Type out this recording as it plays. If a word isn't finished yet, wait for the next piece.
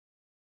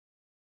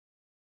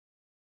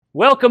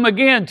Welcome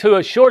again to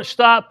a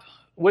Shortstop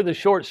with a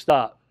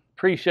Shortstop.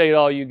 Appreciate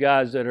all you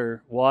guys that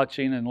are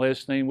watching and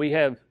listening. We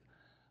have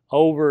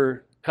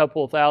over a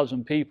couple of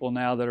thousand people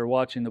now that are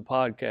watching the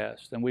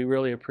podcast, and we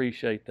really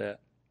appreciate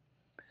that.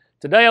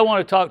 Today I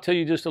want to talk to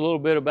you just a little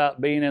bit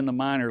about being in the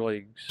minor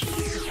leagues.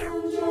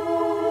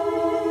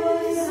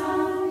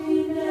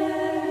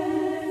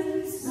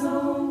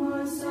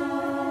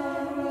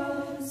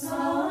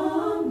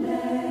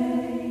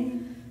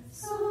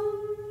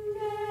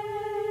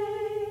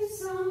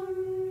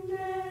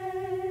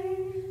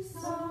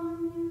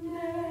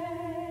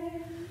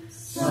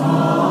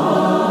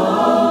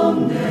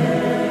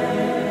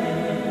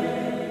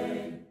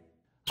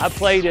 I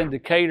played in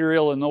Decatur,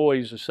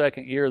 Illinois the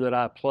second year that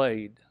I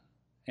played,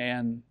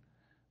 and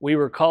we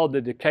were called the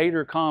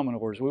Decatur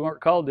Commodores. We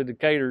weren't called the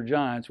Decatur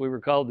Giants, we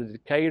were called the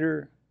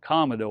Decatur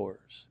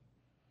Commodores.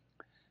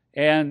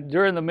 And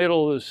during the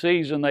middle of the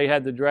season, they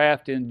had the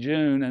draft in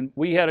June, and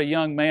we had a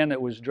young man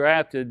that was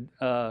drafted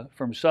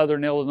from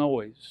Southern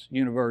Illinois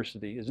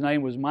University. His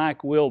name was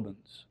Mike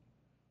Wilbins,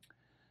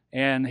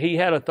 and he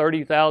had a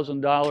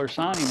 $30,000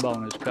 signing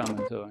bonus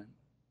coming to him.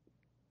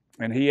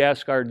 And he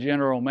asked our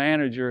general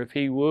manager if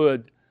he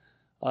would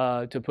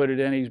to put it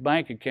in his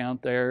bank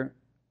account there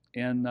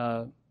in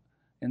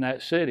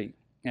that city.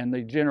 And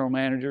the general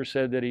manager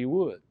said that he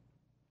would.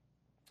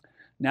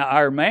 Now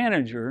our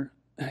manager,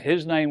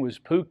 his name was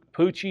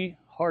Poochie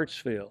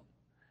Hartsfield.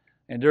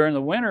 And during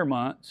the winter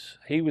months,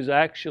 he was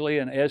actually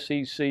an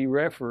SEC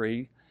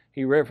referee.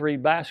 He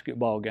refereed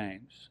basketball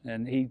games.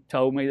 And he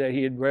told me that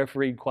he had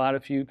refereed quite a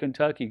few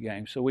Kentucky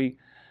games. So we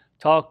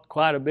talked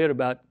quite a bit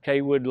about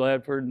K. Wood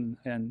Ledford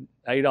and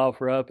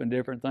Adolph Rupp and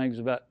different things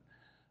about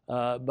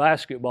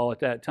basketball at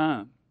that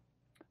time.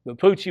 But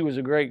Poochie was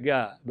a great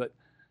guy. But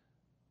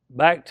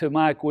back to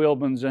Mike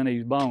Wilbins and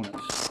his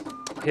bonus.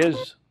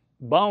 His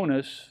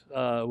bonus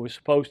was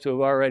supposed to have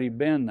already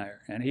been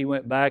there. And he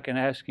went back and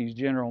asked his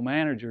general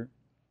manager,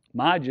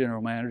 my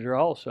general manager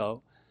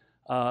also,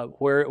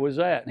 where it was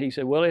at. And he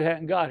said, well, it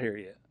hadn't got here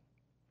yet.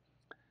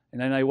 And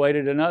then they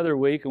waited another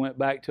week and went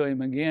back to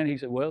him again. He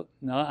said, well,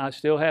 no, I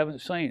still haven't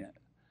seen it.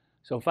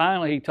 So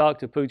finally he talked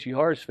to Poochie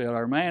Hartsfield,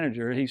 our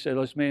manager. He said,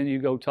 let's me and you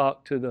go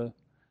talk to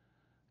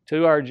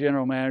our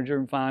general manager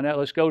and find out.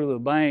 Let's go to the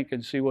bank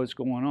and see what's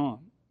going on.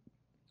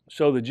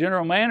 So the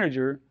general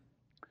manager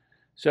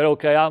said,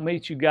 okay, I'll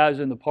meet you guys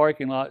in the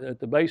parking lot at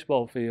the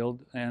baseball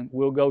field, and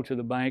we'll go to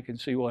the bank and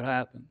see what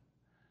happened.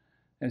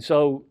 And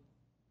so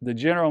the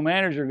general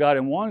manager got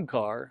in one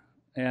car,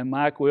 and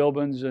Mike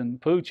Wilbins and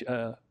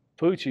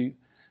Poochie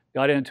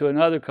got into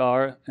another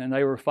car, and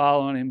they were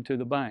following him to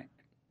the bank.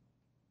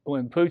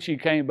 When Poochie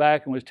came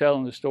back and was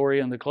telling the story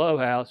in the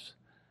clubhouse,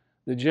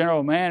 the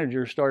general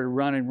manager started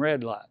running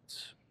red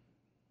lights.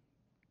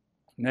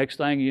 Next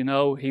thing you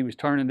know, he was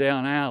turning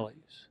down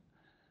alleys.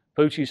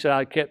 Poochie said,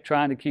 I kept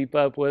trying to keep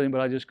up with him,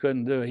 but I just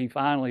couldn't do it. He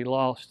finally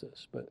lost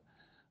us. But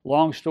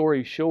long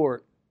story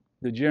short,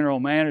 the general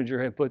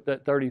manager had put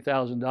that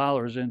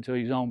 $30,000 into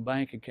his own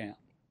bank account.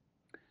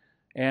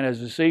 And as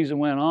the season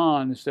went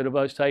on, instead of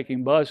us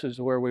taking buses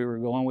to where we were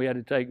going, we had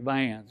to take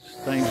vans.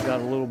 Things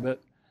got a little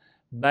bit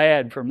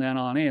bad from then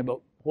on in.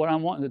 But what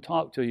I'm wanting to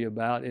talk to you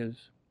about is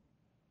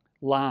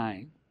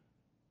lying.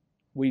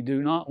 We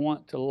do not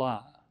want to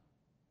lie.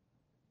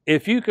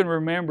 If you can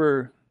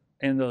remember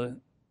in the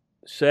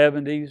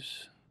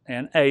 70s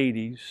and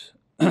 80s,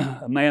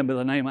 a man by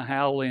the name of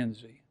Hal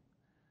Lindsey,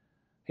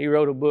 he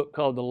wrote a book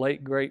called The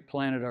Late Great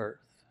Planet Earth.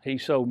 He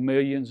sold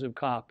millions of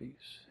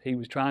copies. He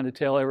was trying to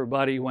tell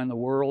everybody when the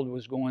world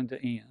was going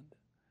to end.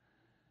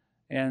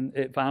 And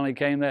it finally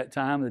came that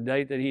time, the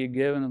date that he had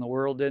given, and the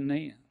world didn't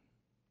end.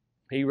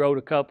 He wrote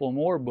a couple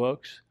more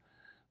books,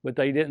 but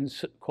they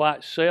didn't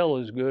quite sell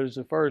as good as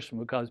the first one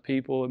because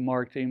people had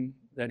marked him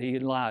that he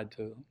had lied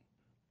to them.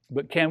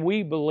 But can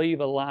we believe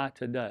a lie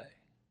today?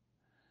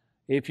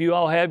 If you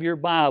all have your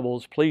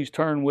Bibles, please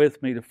turn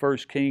with me to 1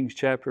 Kings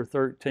chapter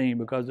 13,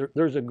 because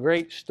there's a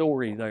great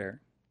story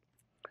there.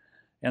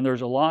 And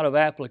there's a lot of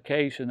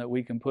application that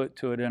we can put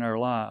to it in our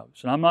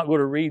lives. And I'm not going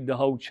to read the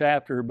whole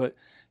chapter, but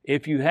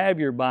if you have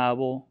your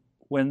Bible,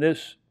 when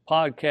this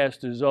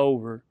podcast is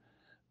over,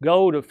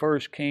 go to 1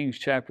 Kings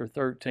chapter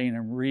 13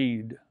 and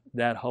read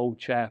that whole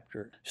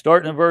chapter.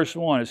 Starting in verse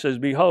 1, it says,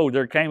 Behold,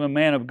 there came a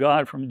man of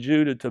God from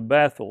Judah to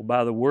Bethel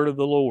by the word of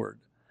the Lord,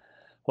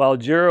 while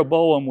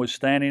Jeroboam was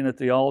standing at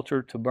the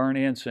altar to burn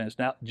incense.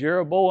 Now,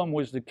 Jeroboam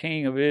was the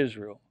king of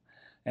Israel.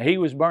 And he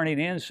was burning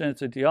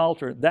incense at the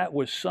altar. That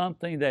was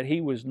something that he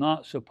was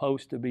not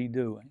supposed to be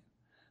doing.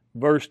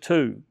 Verse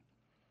 2,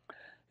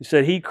 he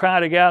said, He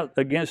cried out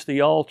against the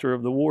altar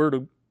of the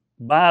word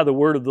by the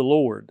word of the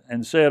Lord,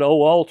 and said,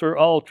 O altar,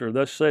 altar,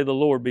 thus say the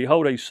Lord,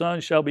 Behold, a son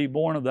shall be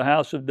born of the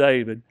house of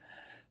David,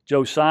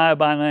 Josiah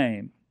by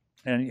name,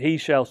 and he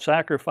shall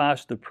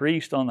sacrifice the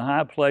priest on the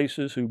high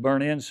places who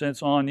burn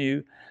incense on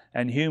you,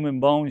 and human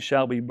bones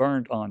shall be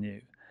burnt on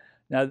you.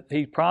 Now,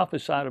 he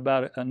prophesied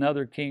about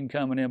another king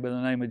coming in by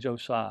the name of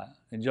Josiah.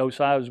 And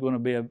Josiah was going to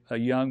be a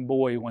young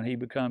boy when he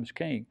becomes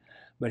king.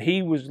 But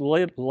he was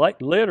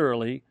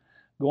literally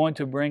going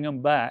to bring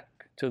them back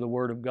to the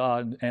Word of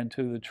God and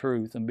to the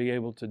truth and be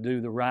able to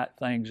do the right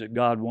things that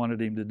God wanted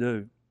him to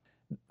do.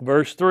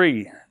 Verse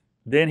 3,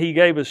 then he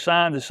gave a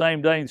sign the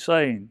same day,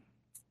 saying,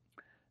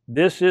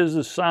 this is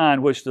the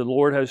sign which the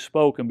Lord has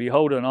spoken.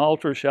 Behold, an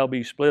altar shall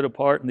be split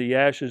apart, and the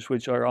ashes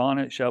which are on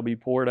it shall be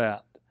poured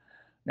out.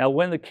 Now,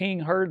 when the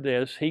king heard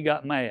this, he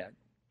got mad,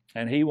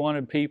 and he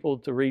wanted people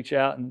to reach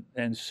out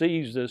and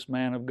seize this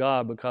man of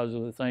God because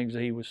of the things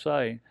that he was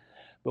saying.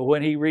 But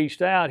when he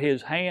reached out,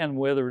 his hand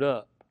withered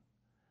up.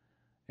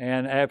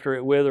 And after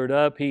it withered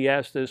up, he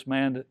asked this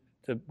man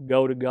to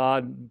go to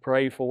God and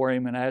pray for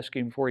him and ask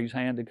him for his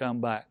hand to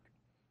come back.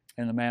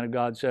 And the man of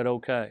God said,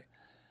 okay.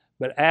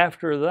 But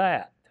after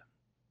that,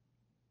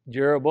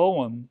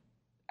 Jeroboam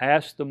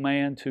asked the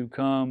man to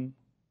come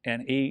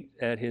and eat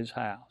at his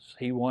house.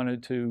 He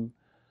wanted to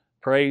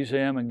praise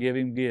him and give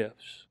him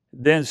gifts.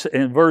 Then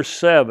in verse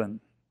 7,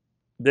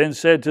 then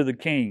said to the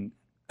king,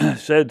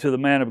 said to the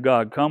man of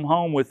God, come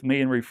home with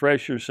me and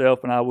refresh yourself,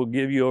 and I will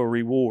give you a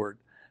reward.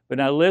 But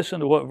now listen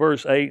to what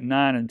verse 8,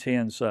 9, and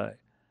 10 say.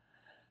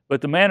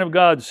 But the man of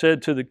God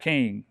said to the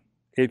king,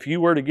 if you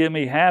were to give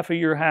me half of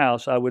your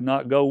house, I would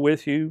not go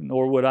with you,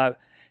 nor would I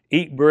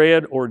eat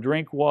bread or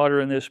drink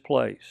water in this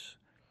place.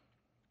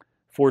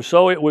 For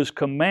so it was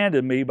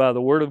commanded me by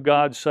the word of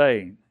God,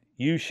 saying,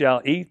 you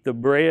shall eat the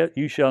bread,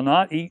 you shall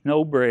not eat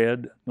no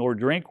bread, nor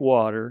drink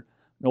water,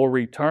 nor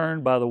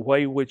return by the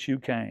way which you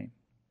came.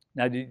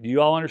 Now, do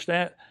you all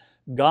understand?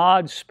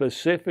 God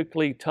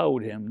specifically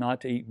told him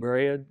not to eat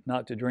bread,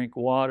 not to drink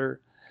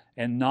water,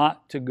 and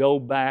not to go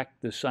back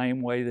the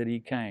same way that he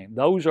came.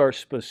 Those are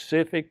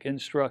specific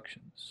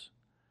instructions.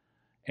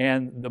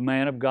 And the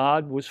man of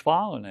God was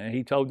following it.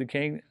 He told the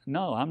king,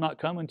 no, I'm not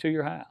coming to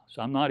your house.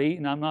 I'm not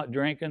eating, I'm not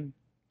drinking,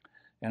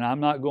 and I'm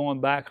not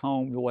going back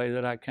home the way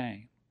that I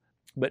came.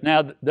 But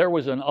now there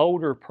was an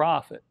older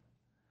prophet,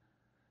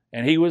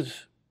 and he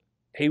was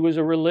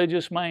a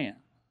religious man.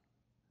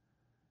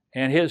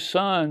 And his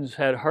sons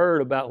had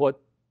heard about what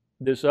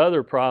this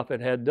other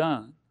prophet had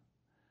done.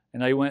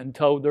 And they went and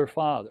told their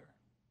father.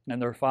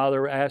 And their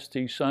father asked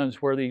these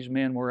sons where these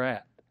men were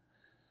at,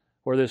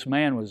 where this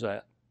man was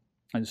at.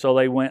 And so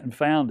they went and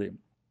found him.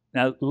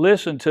 Now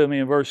listen to me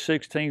in verse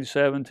 16,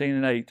 17,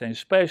 and 18,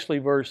 especially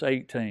verse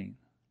 18.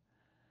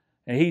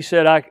 And he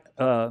said,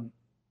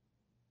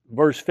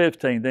 verse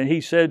 15, then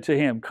he said to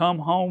him, come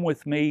home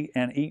with me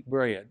and eat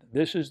bread.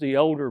 This is the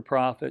older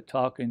prophet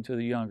talking to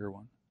the younger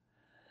one.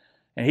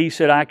 And he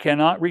said, I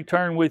cannot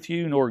return with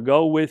you, nor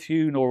go with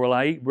you, nor will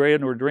I eat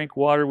bread, nor drink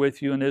water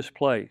with you in this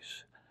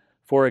place.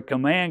 For a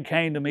command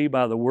came to me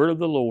by the word of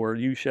the Lord,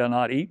 you shall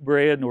not eat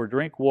bread, nor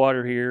drink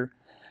water here,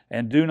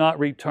 and do not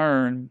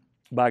return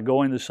by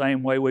going the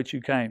same way which you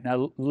came.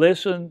 Now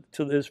listen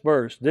to this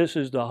verse. This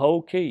is the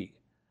whole key.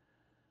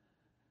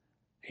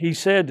 He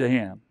said to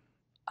him,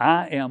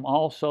 I am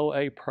also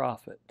a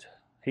prophet.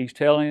 He's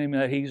telling him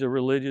that he's a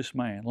religious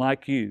man,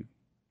 like you.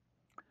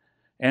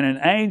 And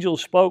an angel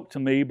spoke to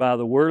me by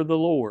the word of the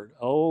Lord.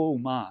 Oh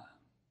my.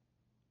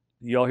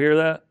 Y'all hear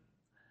that?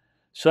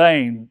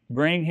 Saying,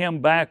 bring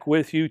him back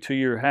with you to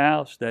your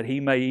house, that he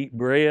may eat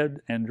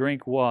bread and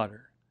drink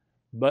water.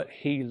 But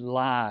he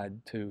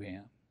lied to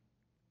him.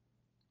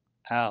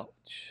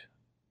 Ouch.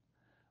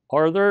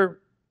 Are there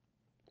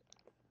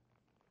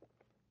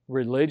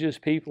religious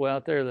people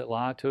out there that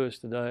lie to us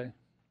today?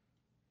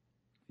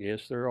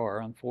 Yes, there are.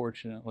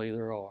 Unfortunately,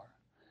 there are.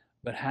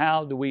 But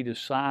how do we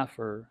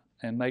decipher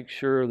and make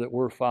sure that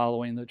we're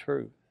following the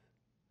truth?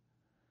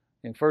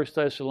 In 1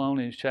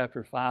 Thessalonians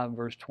chapter 5,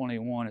 verse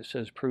 21, it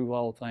says, prove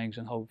all things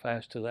and hold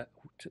fast to that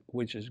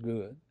which is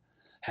good.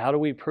 How do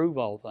we prove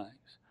all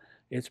things?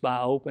 It's by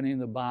opening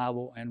the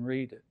Bible and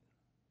read it.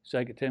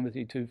 2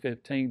 Timothy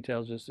 2:15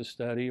 tells us to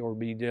study or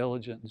be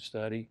diligent in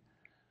study.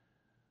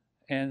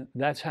 And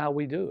that's how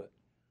we do it.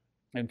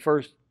 In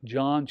 1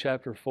 John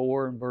chapter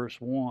 4 and verse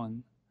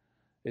 1,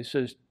 it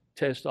says,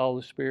 test all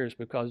the spirits,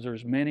 because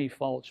there's many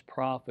false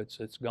prophets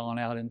that's gone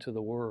out into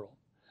the world.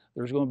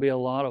 There's going to be a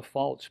lot of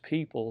false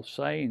people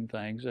saying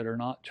things that are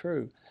not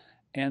true.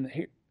 And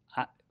here,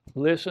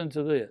 listen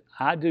to this.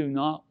 I do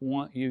not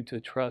want you to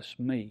trust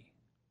me.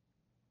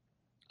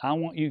 I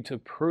want you to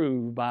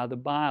prove by the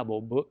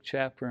Bible, book,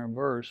 chapter, and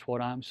verse,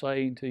 what I'm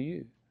saying to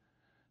you.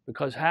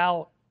 Because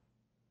how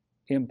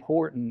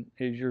important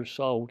is your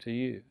soul to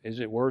you? Is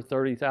it worth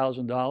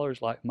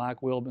 $30,000 like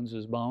Mike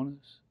Wilbins'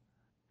 bonus?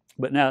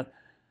 But now,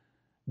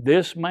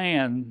 this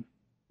man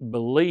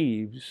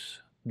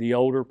believes the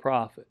older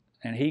prophet,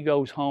 and he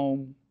goes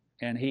home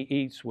and he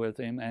eats with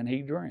him and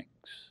he drinks.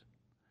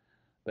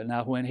 But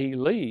now when he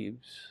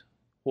leaves,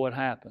 what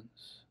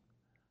happens?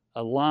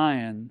 A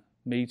lion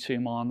meets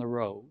him on the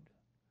road,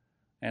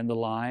 and the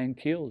lion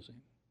kills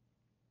him.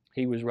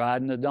 He was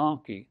riding a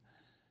donkey,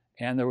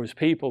 and there was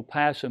people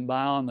passing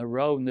by on the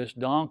road, and this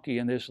donkey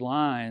and this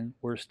lion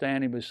were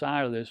standing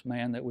beside this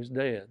man that was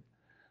dead.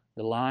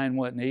 The lion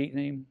wasn't eating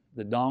him.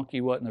 The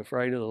donkey wasn't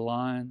afraid of the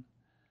lion.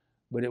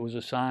 But it was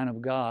a sign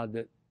of God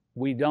that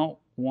we don't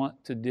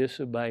want to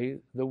disobey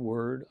the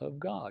word of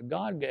God.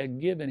 God had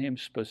given him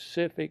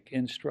specific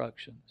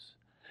instructions.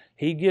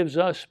 He gives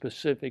us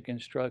specific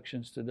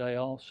instructions today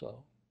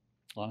also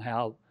on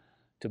how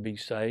to be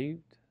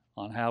saved,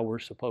 on how we're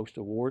supposed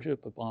to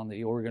worship, upon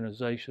the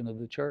organization of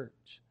the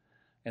church.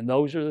 And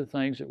those are the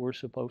things that we're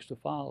supposed to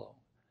follow,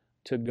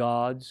 to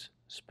God's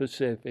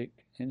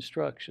specific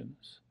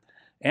instructions.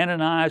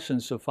 Ananias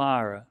and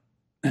Sapphira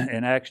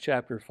in Acts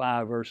chapter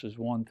 5, verses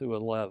 1 through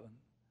 11.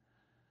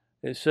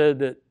 It said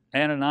that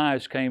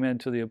Ananias came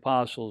into the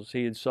apostles.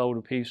 He had sold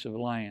a piece of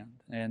land,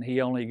 and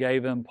he only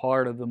gave them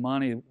part of the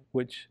money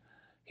which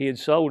he had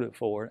sold it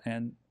for,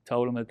 and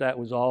told them that that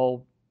was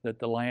all that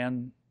the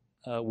land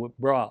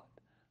brought.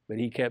 But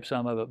he kept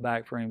some of it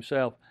back for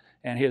himself.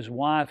 And his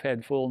wife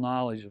had full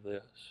knowledge of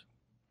this.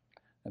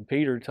 And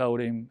Peter told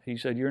him, he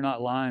said, "You're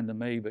not lying to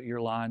me, but you're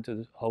lying to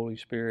the Holy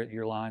Spirit.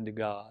 You're lying to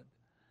God."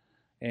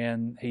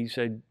 And he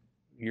said,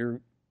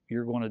 you're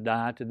going to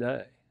die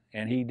today.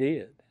 And he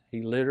did.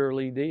 He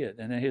literally did.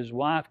 And then his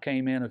wife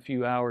came in a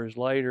few hours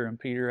later, and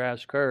Peter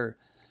asked her,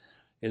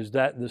 "Is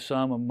that the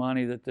sum of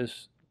money that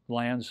this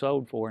land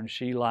sold for?" And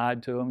she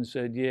lied to him and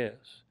said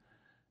yes.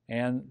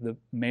 And the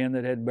man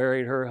that had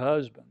buried her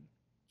husband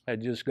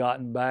had just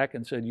gotten back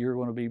and said, "You're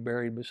going to be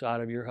buried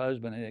beside of your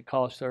husband," and it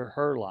cost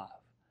her life.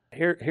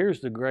 Here's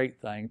the great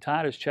thing.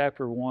 Titus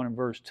chapter 1 and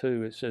verse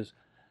 2, it says,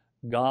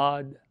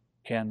 God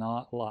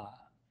cannot lie.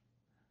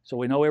 So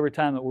we know every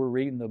time that we're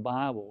reading the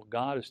Bible,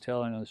 God is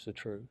telling us the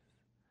truth.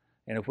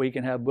 And if we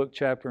can have book,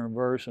 chapter, and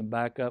verse and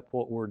back up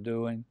what we're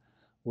doing,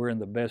 we're in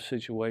the best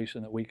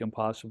situation that we can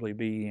possibly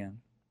be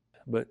in.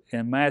 But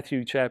in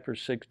Matthew chapter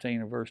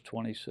 16 and verse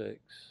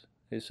 26,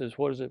 it says,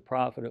 "What does it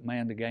profit a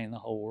man to gain the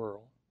whole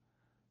world,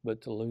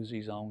 but to lose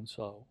his own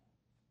soul?"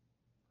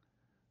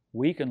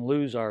 We can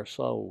lose our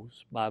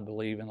souls by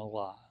believing a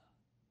lie.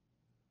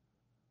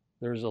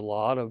 There's a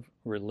lot of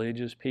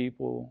religious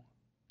people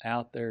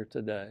out there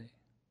today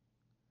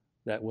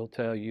that will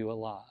tell you a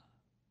lie.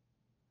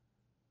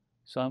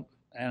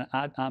 And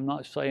I'm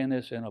not saying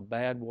this in a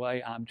bad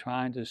way. I'm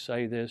trying to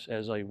say this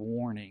as a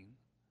warning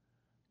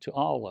to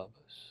all of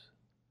us.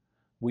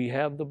 We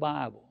have the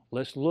Bible.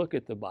 Let's look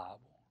at the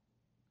Bible.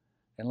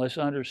 And let's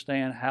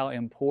understand how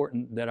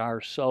important that our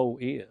soul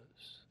is.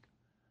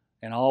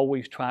 And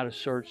always try to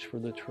search for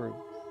the truth.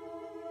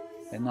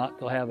 And not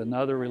to have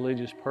another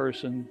religious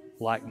person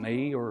like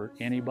me or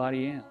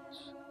anybody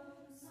else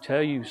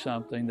tell you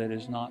something that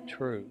is not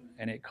true.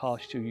 And it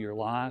costs you your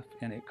life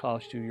and it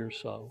costs you your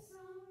soul.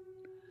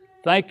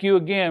 Thank you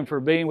again for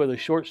being with a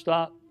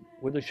Shortstop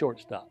with a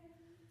Shortstop.